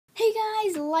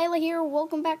Delilah here.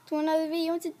 Welcome back to another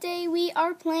video. And today we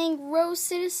are playing Row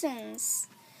Citizens.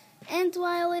 And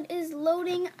while it is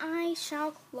loading, I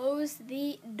shall close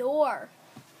the door.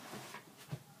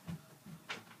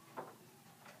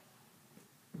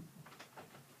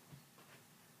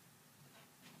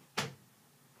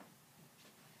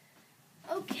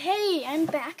 Okay, I'm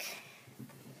back.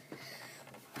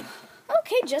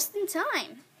 Okay, just in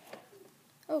time.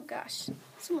 Oh gosh,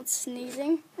 someone's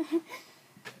sneezing.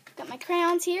 Got my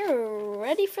crayons here,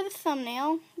 ready for the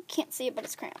thumbnail. You can't see it, but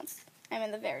it's crayons. I'm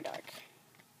in the very dark.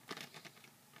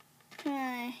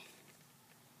 That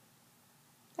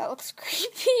looks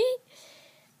creepy.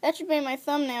 That should be my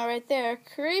thumbnail right there.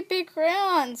 Creepy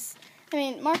crayons. I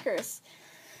mean, markers.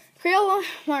 Crayon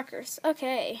markers.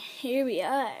 Okay, here we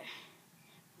are.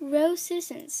 Row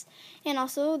Citizens. And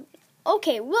also,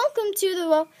 okay, welcome to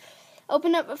the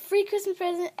open up a free Christmas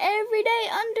present every day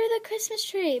under the Christmas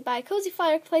tree. Buy a cozy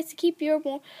fireplace to keep your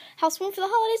house warm for the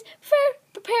holidays.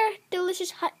 Prepare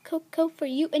delicious hot cocoa for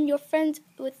you and your friends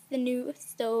with the new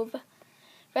stove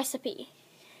recipe.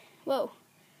 Whoa.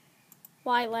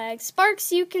 Why lag?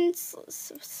 Sparks, you can...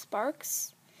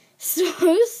 Sparks?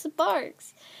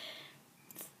 Sparks.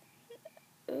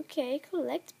 Okay,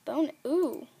 collect bonus.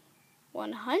 Ooh.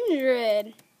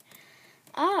 100.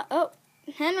 Oh,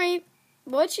 Henry,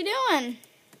 what you doing?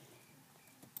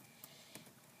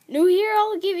 New here,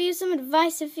 I'll give you some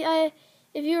advice if you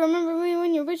remember me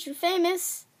when you're rich and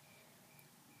famous.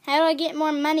 How do I get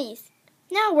more monies?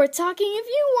 Now we're talking. If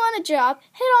you want a job,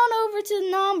 head on over to the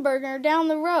Nomburger down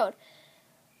the road.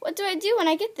 What do I do when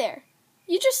I get there?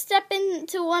 You just step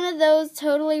into one of those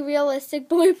totally realistic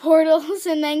blue portals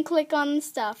and then click on the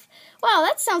stuff. Wow,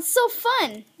 that sounds so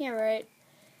fun. Yeah, right.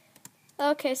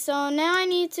 Okay, so now I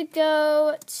need to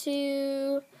go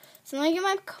to... So let me get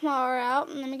my car out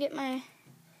and let me get my...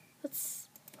 Let's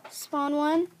spawn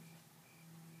one.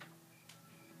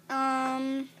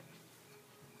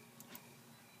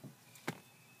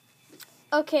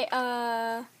 Okay,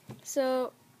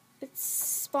 so it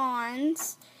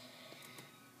spawns.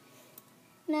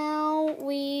 Now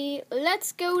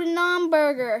let's go to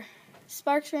Nomburger.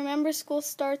 Sparks, remember school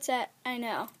starts at, I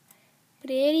know.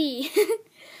 Pretty.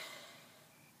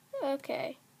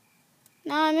 Okay.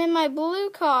 Now I'm in my blue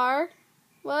car.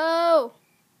 Whoa.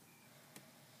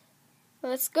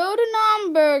 Let's go to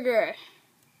Nomburger.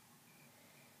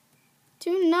 To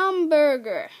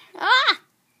Nomburger. Ah!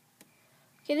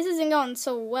 Okay, this isn't going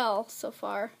so well so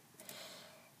far.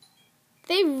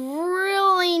 They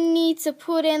really need to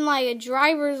put in like a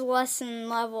driver's lesson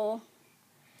level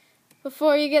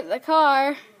before you get the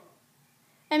car.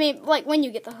 I mean, like when you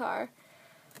get the car.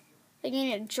 Like you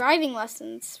need driving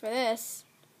lessons for this.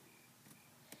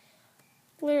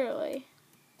 Literally.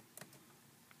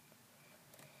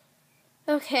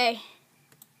 Okay.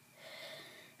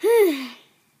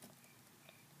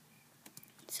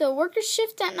 So worker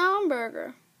shift at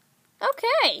Nomburger.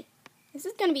 Okay. This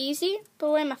is gonna be easy. Put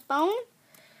away my phone.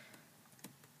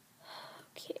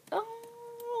 Okay.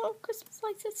 Oh, Christmas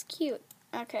lights. That's cute.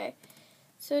 Okay.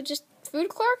 So just food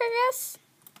clerk, I guess.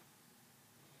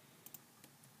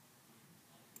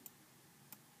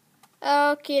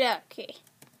 Okie dokie.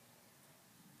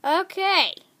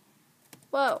 Okay.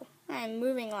 Whoa. I'm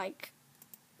moving like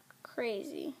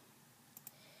crazy.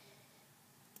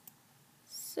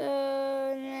 So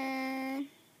then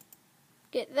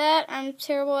get that. I'm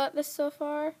terrible at this so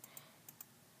far.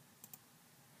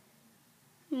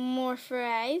 More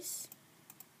fries.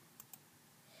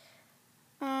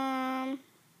 Then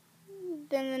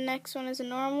the next one is a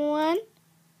normal one.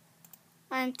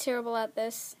 I'm terrible at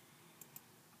this.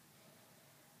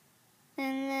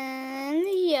 And then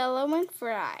the yellow one,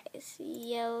 fries.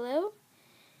 Yellow.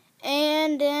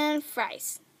 And then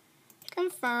fries.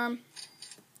 Confirm.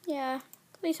 Yeah,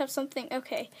 please have something.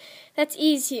 Okay, that's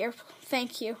easier.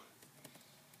 Thank you.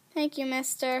 Thank you,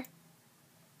 mister.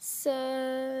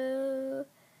 So,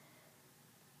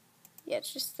 yeah,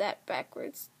 it's just that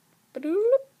backwards.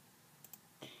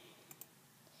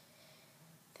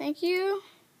 Thank you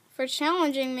for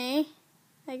challenging me,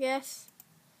 I guess.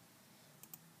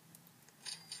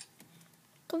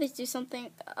 Please do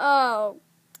something. Oh,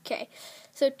 okay.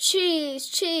 So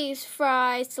cheese,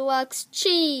 fries, deluxe,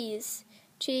 cheese.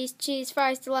 Cheese,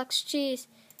 fries, deluxe, cheese.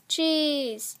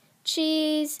 Cheese,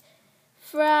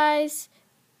 fries,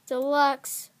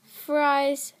 deluxe,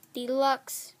 fries,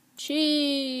 deluxe,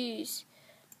 cheese.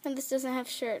 And this doesn't have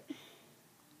shirt.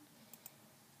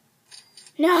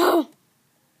 No!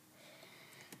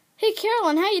 Hey,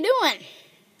 Carolyn, how you doing?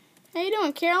 How you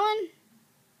doing, Carolyn?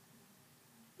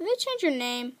 Did they change your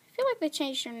name? I feel like they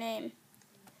changed your name.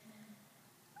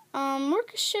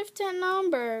 Work a shift at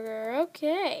Naumburger.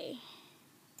 Okay.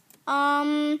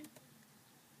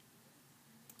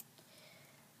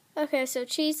 Okay, so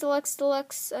cheese deluxe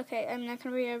deluxe. Okay, I'm not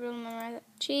gonna be able to memorize that.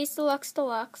 Cheese deluxe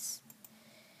deluxe.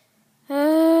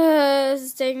 This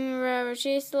is taking me forever.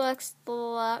 Cheese deluxe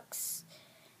deluxe.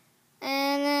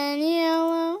 And then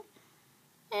yellow.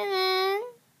 And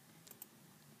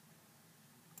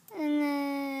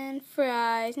then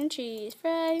fries and cheese.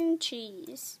 Fries and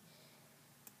cheese.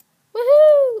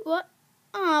 Woohoo! What?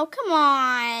 Oh, come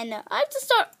on. I have to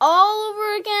start all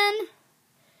over again?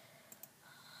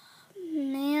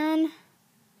 Man.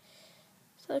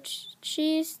 So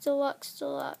cheese deluxe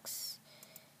deluxe.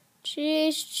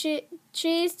 Cheese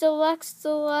deluxe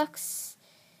deluxe.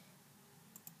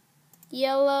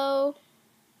 Yellow.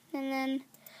 And then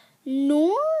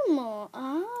normal.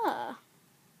 Ah.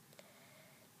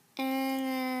 And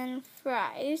then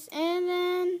fries. And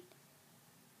then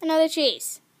another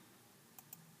cheese.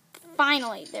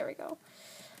 Finally, there we go.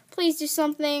 Please do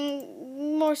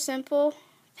something more simple.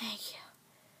 Thank you.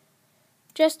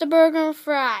 Just a burger and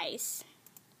fries.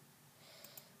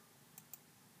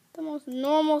 The most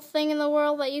normal thing in the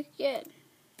world that you could get.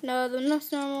 No, the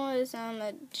most normal is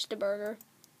just a burger.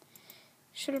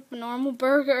 Should have a normal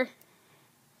burger.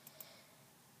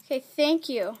 Okay, thank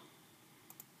you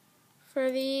for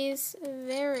these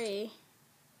very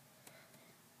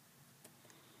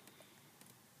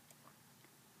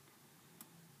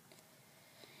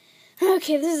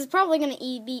okay, this is probably going to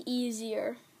be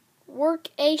easier. Work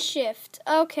a shift.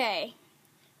 Okay.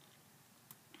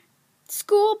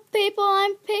 School people,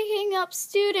 I'm picking up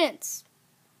students.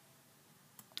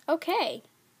 Okay.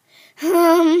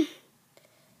 So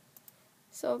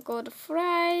I'll go to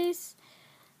fries,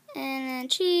 and then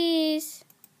cheese,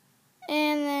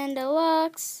 and then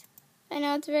deluxe. I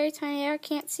know it's very tiny. I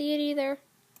can't see it either.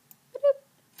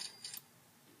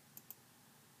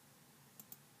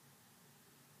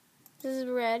 This is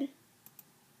red.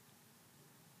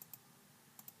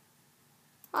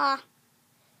 Ah.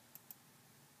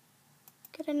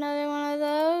 Get another one of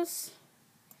those.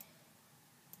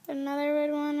 Another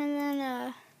red one, and then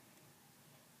a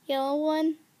yellow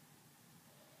one.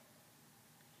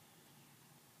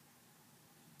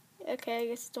 Okay, I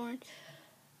guess it's orange.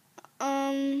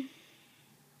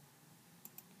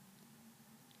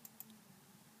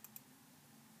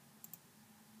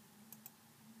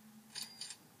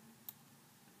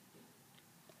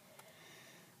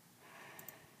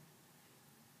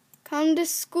 Come to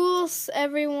school,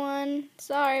 everyone.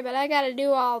 Sorry, but I gotta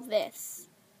do all this.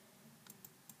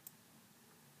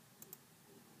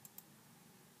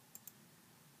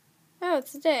 Oh,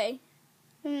 it's a day.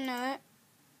 Didn't know that.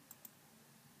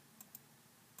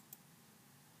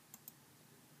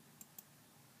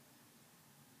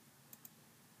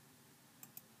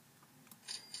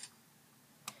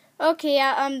 Okay,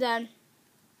 yeah, I'm done.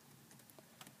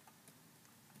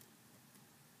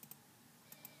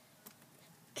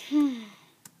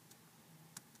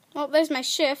 Well, there's my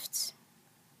shifts.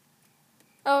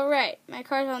 Oh, right. My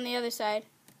car's on the other side.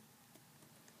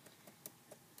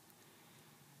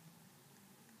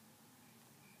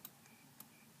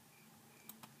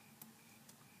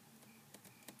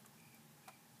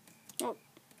 Oh.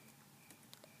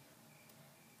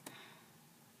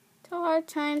 Tell Hard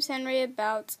Times Henry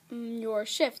about your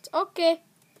shift. Okay.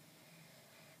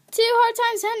 2 Hard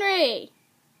Times Henry.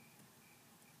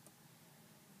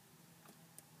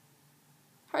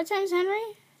 Hard Times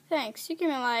Henry? Thanks. You gave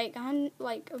me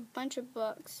like a bunch of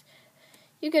bucks.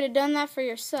 You could have done that for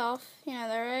yourself. You know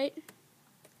that, right?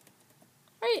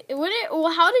 Right.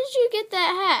 Well, how did you get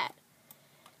that hat?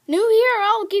 New here,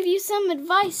 I'll give you some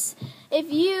advice.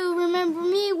 If you remember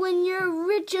me when you're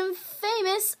rich and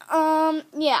famous,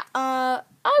 yeah, I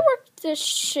worked the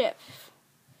shift.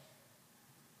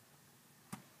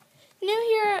 New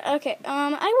here, okay,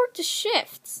 I worked the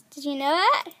shifts. Did you know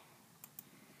that?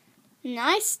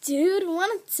 Nice, dude.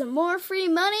 Want some more free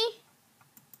money?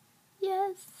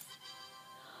 Yes.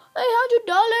 $800.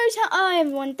 I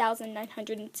have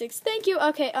 1,906. Thank you.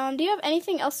 Okay. Do you have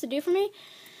anything else to do for me?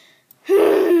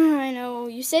 I know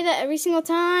you say that every single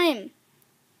time.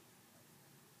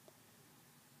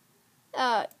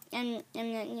 I'm not.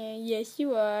 Yes,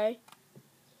 you are.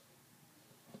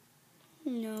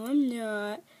 No, I'm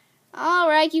not. All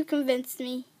right, you convinced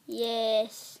me.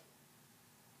 Yes.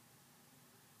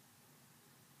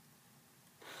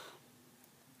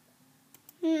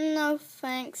 No,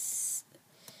 thanks.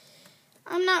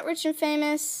 I'm not rich and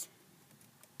famous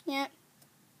yet.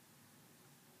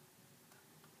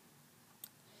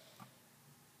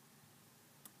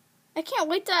 I can't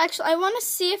wait to I want to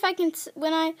see if I can,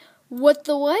 what?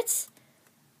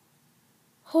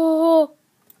 Oh.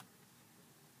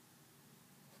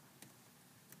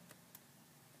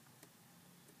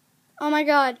 Oh my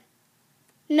god.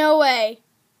 No way.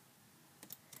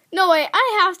 No way.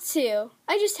 I have to.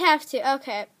 I just have to.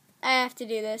 Okay. I have to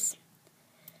do this.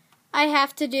 I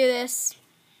have to do this.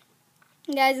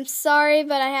 Guys, I'm sorry,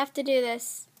 but I have to do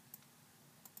this.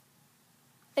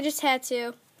 I just had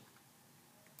to.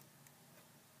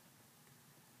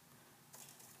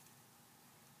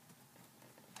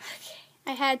 Okay.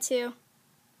 I had to.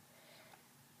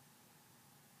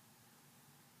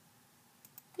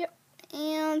 Yep.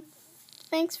 And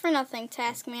thanks for nothing,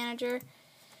 task manager.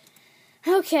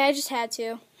 Okay, I just had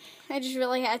to. I just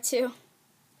really had to.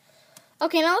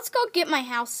 Okay, now let's go get my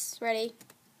house ready.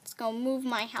 Let's go move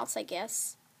my house, I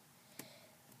guess.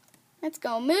 Let's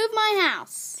go move my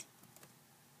house.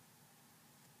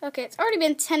 Okay, it's already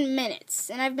been 10 minutes,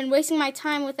 and I've been wasting my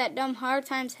time with that dumb Hard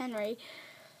Times Henry.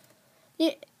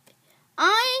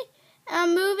 I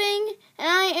am moving, and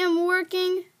I am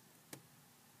working.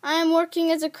 I am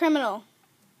working as a criminal.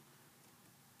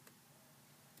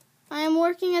 I am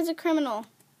working as a criminal.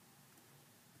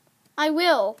 I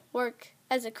will work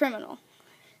as a criminal.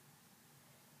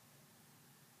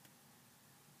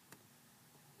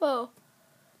 Whoa.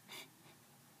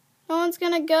 No one's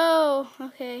gonna go.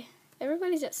 Okay.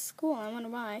 Everybody's at school. I wonder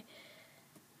why.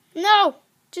 No!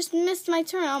 Just missed my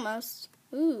turn almost.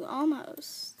 Ooh,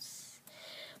 almost.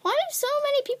 Why do so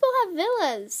many people have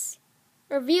villas?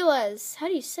 Or villas. How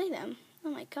do you say them?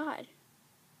 Oh my god.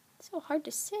 It's so hard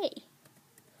to say.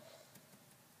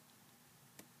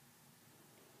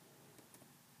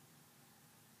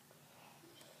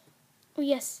 Oh,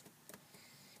 yes.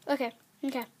 Okay.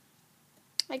 Okay.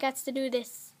 I got to do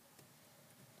this.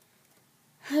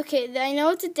 Okay, I know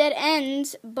it's a dead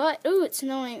end, but, ooh, it's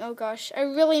snowing. Oh, gosh. I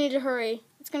really need to hurry.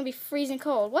 It's going to be freezing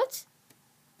cold. What?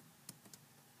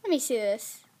 Let me see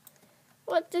this.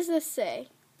 What does this say?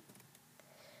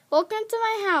 Welcome to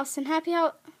my house and happy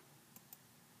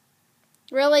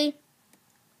Really?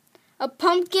 A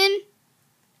pumpkin?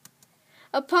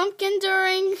 A pumpkin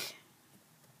during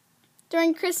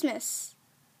Christmas.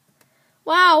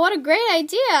 Wow, what a great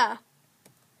idea.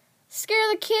 Scare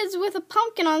the kids with a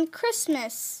pumpkin on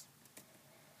Christmas.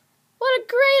 What a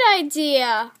great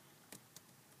idea.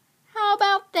 How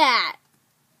about that?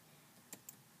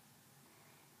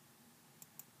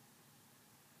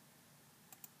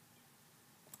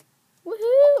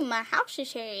 Woohoo, my house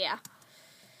is here.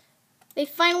 They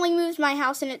finally moved my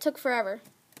house and it took forever.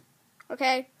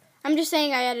 Okay? I'm just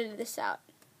saying I edited this out.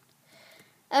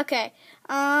 Okay.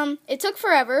 It took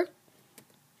forever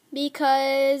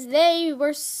because they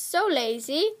were so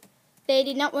lazy. They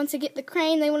did not want to get the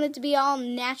crane. They wanted to be all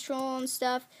natural and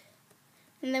stuff.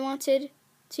 And they wanted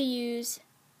to use...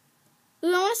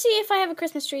 Ooh, I want to see if I have a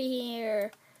Christmas tree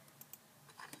here.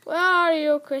 Where are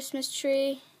you, Christmas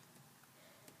tree?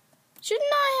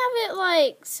 Shouldn't I have it,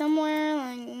 like, somewhere,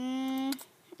 like,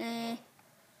 I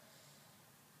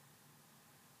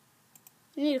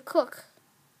need to cook.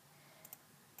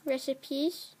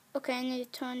 Recipes. Okay, I need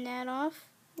to turn that off.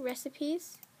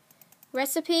 Recipes.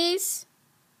 Recipes.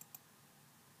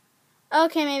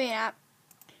 Okay, maybe not.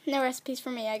 No recipes for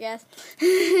me, I guess.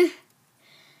 Wait,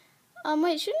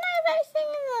 shouldn't I have anything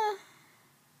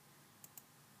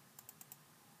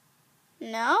in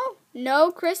the... No?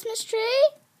 No Christmas tree?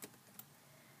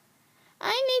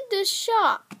 I need to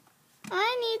shop.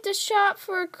 I need to shop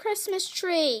for a Christmas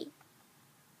tree.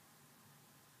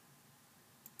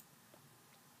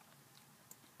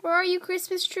 Where are you,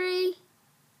 Christmas tree?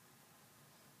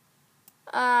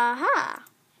 Aha.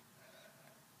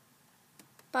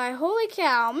 By holy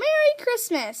cow. Merry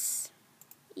Christmas.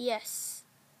 Yes.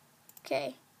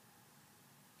 Okay.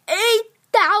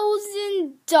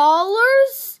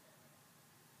 $8,000?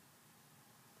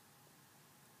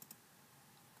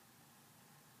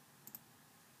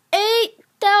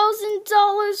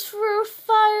 $8,000 for a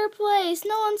fireplace.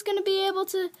 No one's gonna be able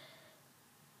to...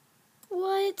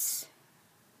 What?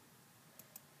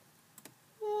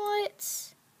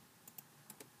 What?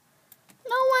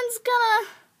 No one's gonna...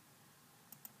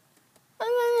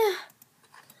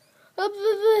 No one's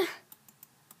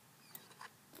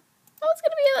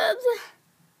gonna be able to...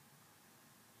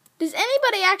 Does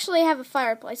anybody actually have a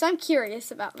fireplace? I'm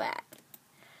curious about that.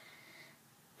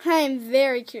 I am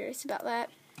very curious about that.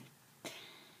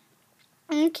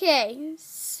 Okay,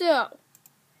 so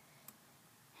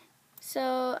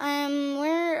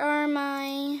where are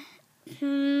my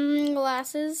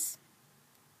glasses?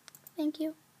 Thank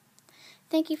you.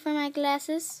 Thank you for my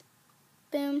glasses.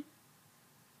 Boom.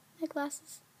 My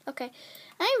glasses. Okay,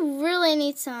 I really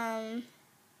need some.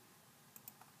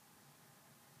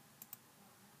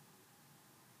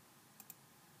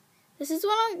 This is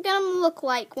what I'm gonna look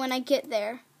like when I get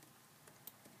there.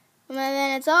 And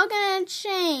then it's all gonna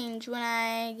change when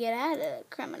I get out of the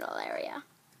criminal area.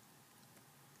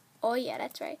 Oh yeah,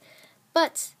 that's right.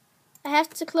 But I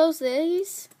have to close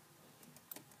these.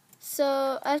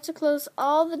 So I have to close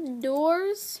all the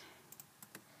doors.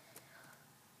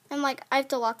 And like I have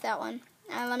to lock that one.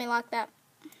 Let me lock that.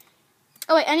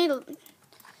 Oh wait, I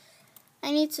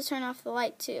need to turn off the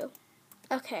light too.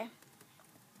 Okay.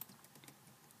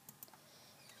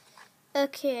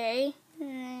 Okay.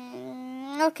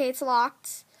 Okay, it's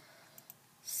locked.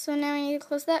 So now I need to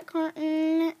close that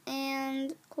curtain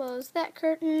and close that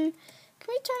curtain. Can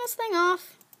we turn this thing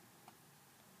off?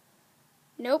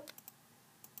 Nope.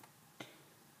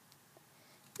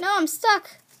 No, I'm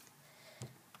stuck.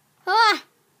 Ah!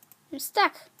 I'm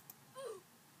stuck.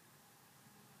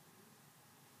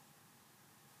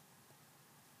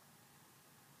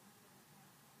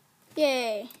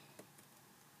 Yay.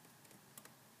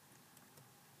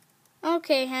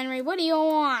 Okay, Henry, what do you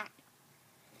want?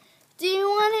 Do you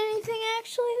want anything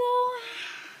actually, though?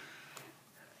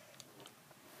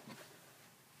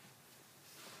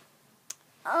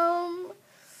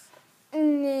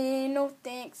 No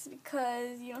thanks,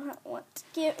 because you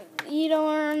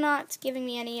are not giving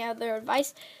me any other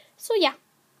advice. So yeah,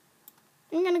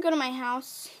 I'm gonna go to my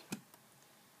house.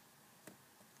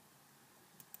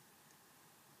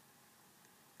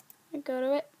 I go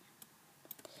to it.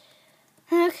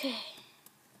 Okay.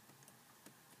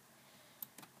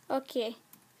 Okay,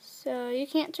 so you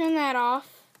can't turn that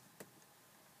off.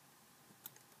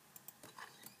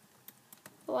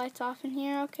 The light's off in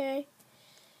here, okay.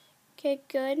 Okay,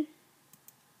 good.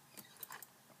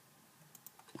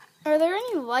 Are there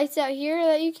any lights out here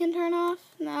that you can turn off?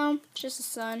 No, just the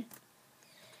sun.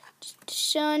 Just the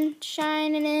sun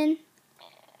shining in.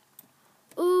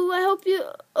 Ooh, I hope you,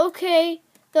 okay.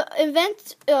 The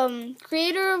event,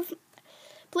 creator of,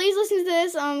 please listen to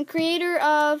this, creator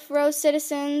of Rose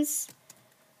Citizens,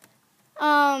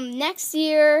 next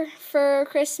year for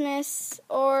Christmas,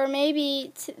 or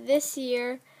maybe this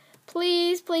year,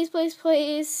 please, please, please,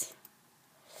 please,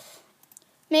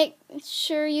 make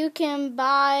sure you can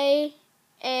buy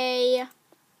a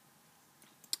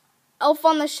Elf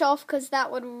on the Shelf, because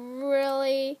that would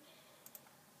really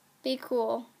be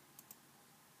cool.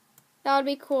 That would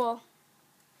be cool.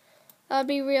 That would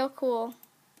be real cool.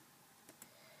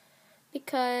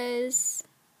 Because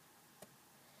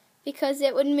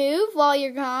it would move while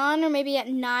you're gone, or maybe at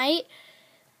night,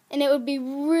 and it would be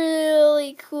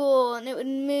really cool, and it would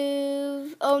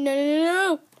move. Oh, no, no, no,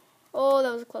 no. Oh,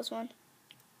 that was a close one.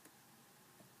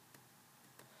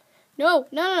 No,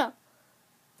 no, no, no.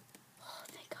 Oh,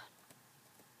 thank God.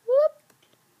 Whoop.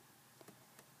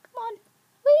 Come on.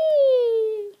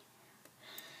 Whee!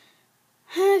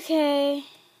 Okay.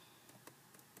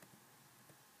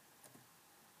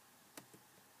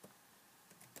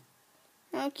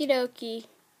 Okie dokie.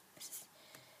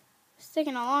 It's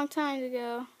taking a long time to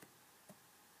go.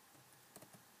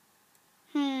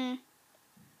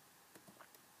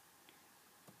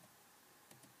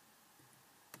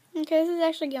 Okay, this is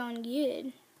actually going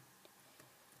good.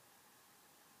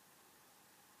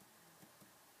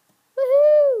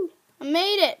 Woohoo! I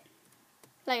made it!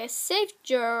 Like a safe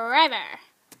driver.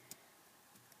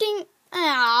 Ding!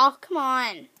 Oh, come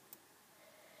on.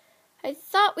 I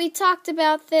thought we talked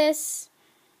about this.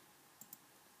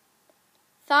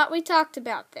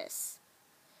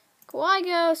 Kawaii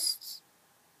ghosts,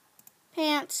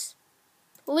 pants,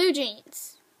 blue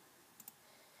jeans.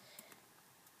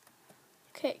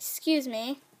 Okay, excuse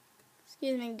me.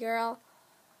 Excuse me, girl.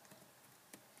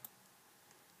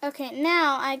 Okay,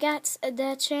 now I got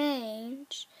the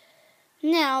change.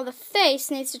 Now the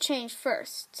face needs to change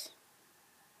first.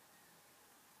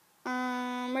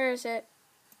 Where is it?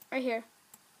 Right here.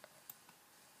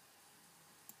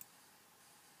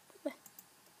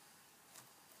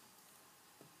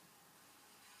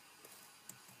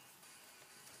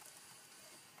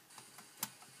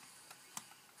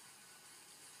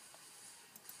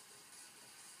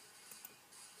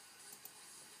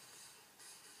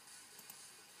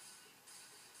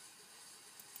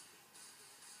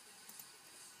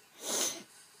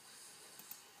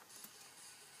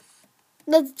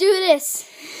 Let's do this.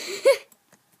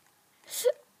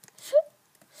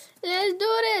 Let's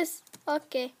do this.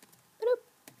 Okay.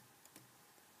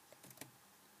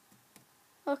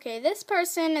 Okay, this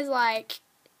person is like,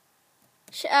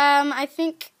 I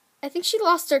think she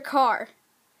lost her car.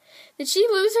 Did she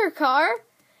lose her car?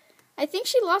 I think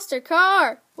she lost her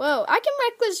car. Whoa, I can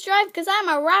reckless drive because I'm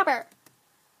a robber.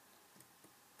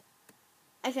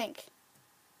 I think.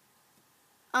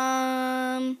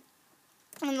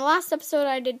 In the last episode,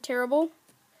 I did terrible.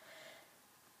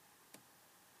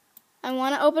 I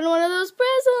want to open one of those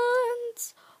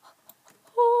presents.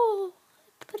 Oh,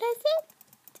 present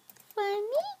for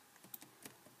me.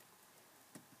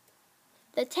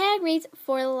 The tag reads L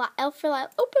for live.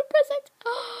 Open present.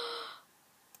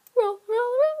 Roll, roll, roll, roll,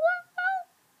 roll.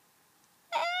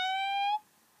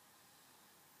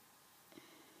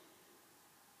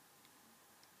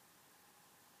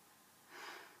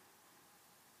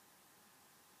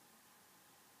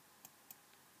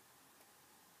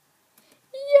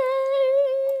 Yay!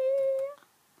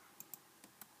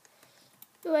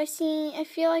 Ooh, I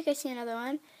feel like I see another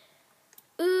one.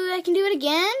 Ooh, I can do it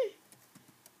again?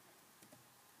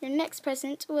 Your next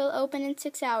present will open in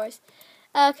 6 hours.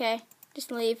 Okay,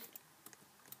 just leave.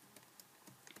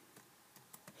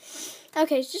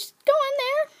 Okay, just go in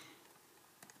there.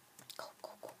 Go, go,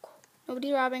 go, go.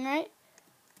 Nobody's robbing, right?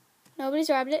 Nobody's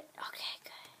robbed it. Okay,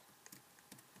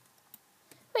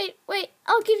 good. Wait,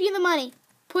 I'll give you the money.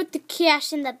 Put the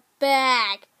cash in the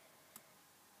bag.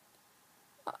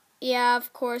 Yeah,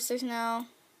 of course, there's no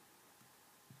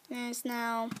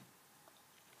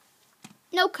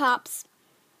cops.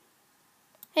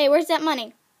 Hey, where's that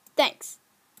money? Thanks.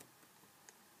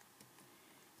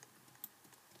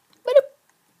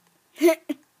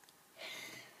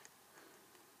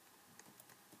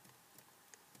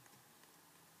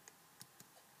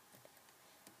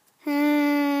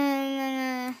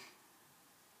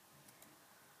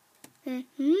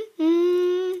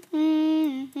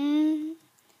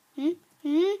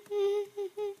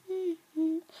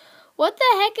 What the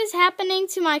heck is happening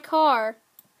to my car?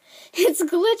 It's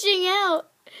glitching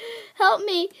out. Help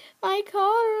me, my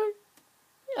car.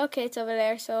 Okay, it's over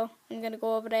there, so I'm gonna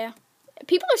go over there.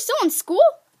 People are still in school?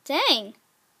 Dang.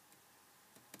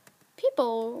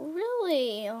 People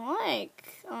really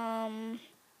like,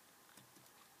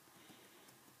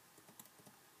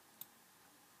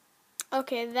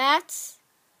 okay, that's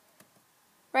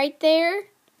right there.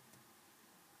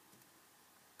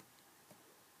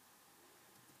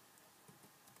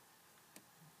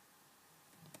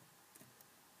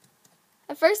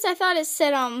 At first I thought it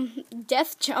said,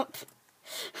 death jump.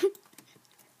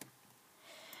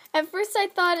 At first I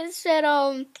thought it said,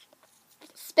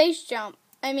 space jump.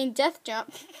 I mean, death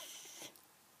jump.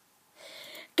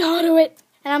 Go to it,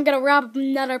 and I'm gonna rob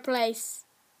another place.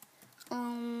 I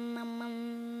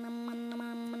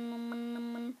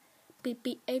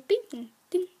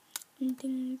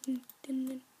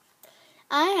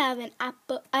have an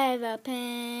apple. I have a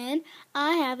pen.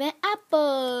 I have an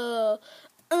apple.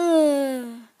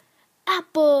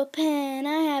 Apple pen.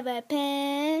 I have a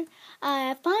pen. I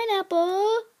have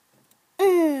pineapple.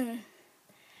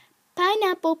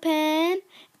 Pineapple pen.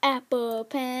 Apple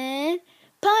pen.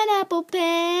 Pineapple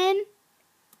pen.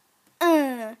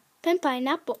 Pen,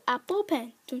 pineapple, apple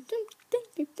pen.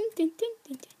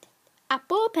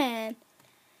 Apple pen.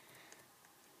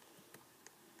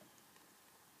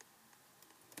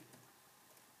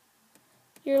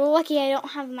 You're lucky I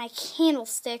don't have my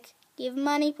candlestick. Give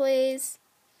money, please.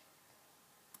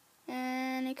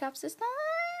 Any cops this time?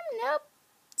 Nope.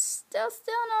 Still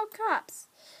no cops.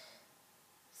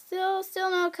 Still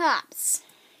no cops.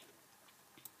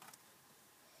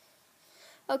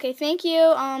 Okay, thank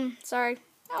you. Sorry.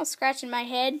 I was scratching my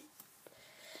head.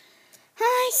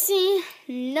 I see.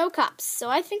 No cops, so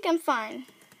I think I'm fine.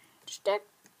 Just act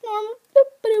normal. Boop,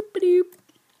 boop, boop.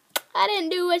 I didn't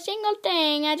do a single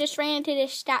thing. I just ran to the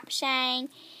stop sign.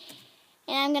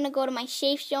 And I'm gonna go to my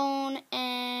safe zone,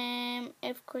 and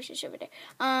of course it's over there.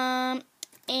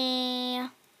 And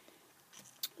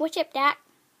what's up, Doc?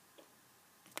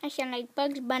 I sound like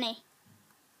Bugs Bunny.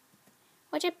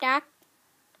 What's up, Doc?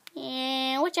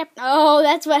 And what's up? Oh,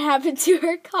 that's what happened to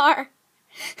her car.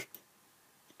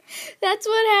 That's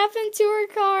what happened to her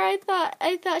car.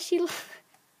 I thought she.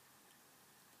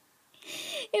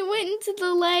 It went into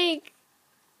the lake.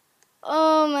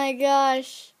 Oh my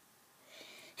gosh.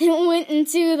 It went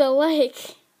into the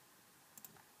lake.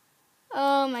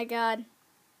 Oh my god.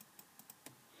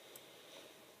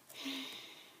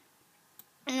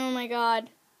 Oh my god.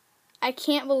 I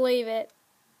can't believe it.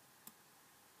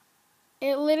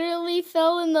 It literally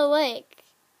fell in the lake.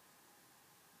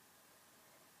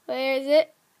 Where is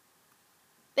it?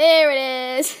 There it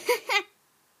is.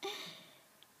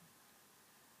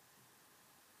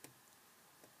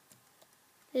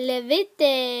 Levite.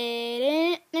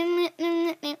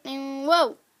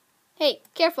 Whoa. Hey,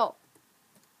 careful.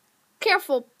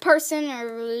 Careful, person,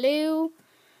 or Lou.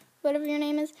 Whatever your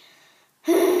name is.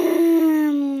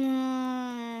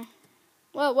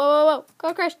 Whoa.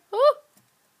 Car crash. Oh.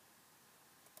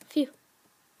 Phew.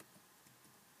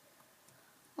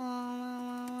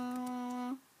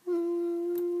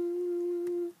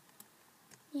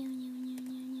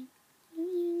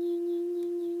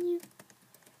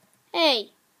 Hey!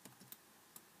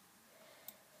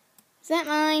 Is that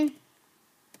mine?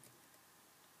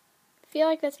 I feel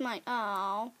like that's mine.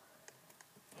 Oh.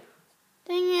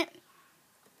 Dang it.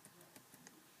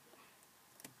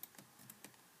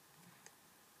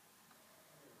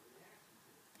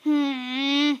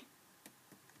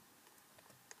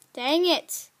 Dang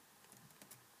it.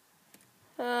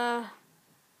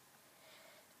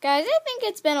 Guys, I think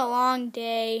it's been a long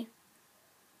day.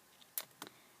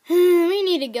 We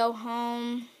need to go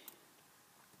home.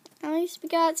 At least we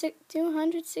got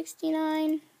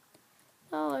 $269,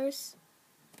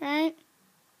 right?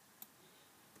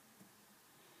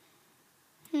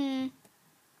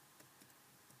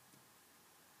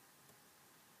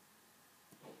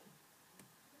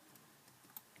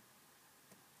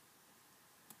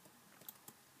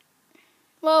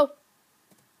 Whoa.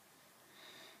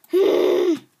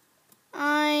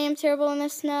 I am terrible in the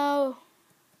snow.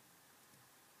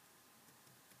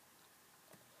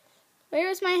 Where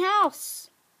is my house?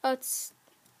 Oh,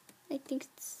 I think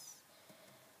it's,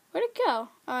 where'd it go?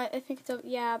 I think it's over,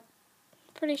 yeah,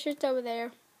 pretty sure it's over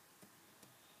there.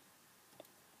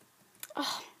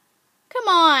 Oh, come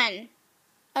on.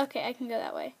 Okay, I can go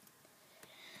that way.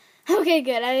 Okay,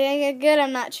 good. Good,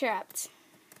 I'm not trapped.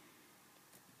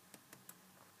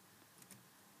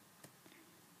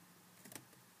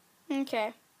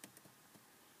 Okay.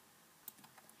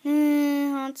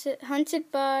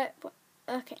 Hunted by,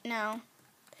 okay, no.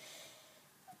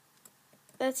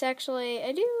 That's actually,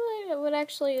 I would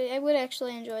actually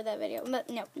enjoy that video. But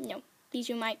no,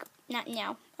 Bijou Mike, not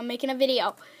now. I'm making a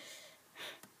video.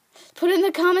 Put in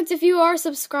the comments if you are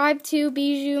subscribed to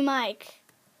Bijou Mike.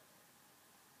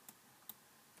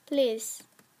 Please.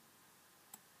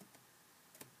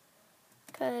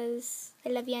 Because I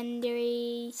love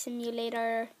Yandere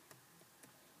Simulator.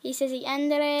 He says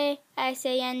Yandere, I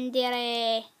say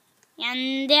Yandere.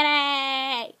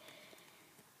 Yandere!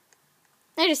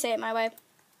 I just say it my way.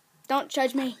 Don't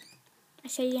judge me. I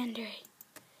say Yandere.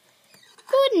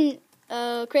 Good.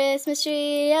 Oh, Christmas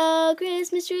tree, oh,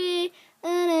 Christmas tree.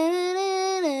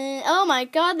 Oh my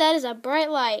God, that is a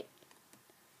bright light.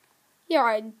 You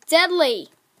are deadly.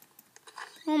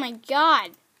 Oh my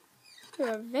God. You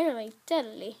are very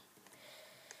deadly.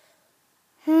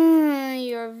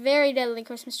 You are very deadly,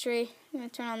 Christmas tree. I'm going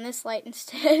to turn on this light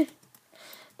instead.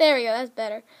 There we go, that's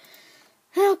better.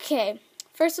 Okay,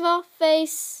 first of all,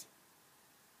 face.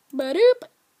 Ba-doop.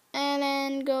 And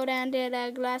then go down to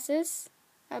the glasses.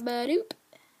 Ba-doop.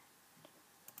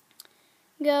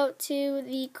 Go to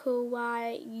the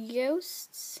kawaii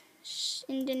ghosts.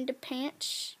 And then the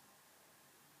pants.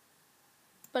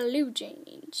 Blue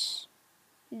jeans.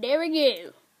 There we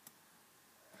go.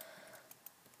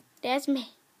 That's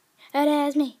me. Oh,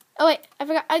 that's me. Oh, wait. I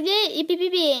forgot.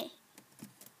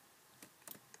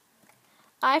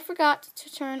 I forgot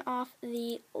to turn off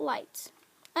the lights.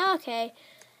 Okay.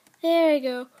 There we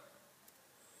go.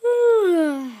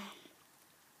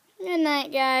 Good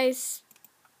night, guys.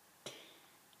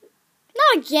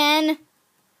 Not again.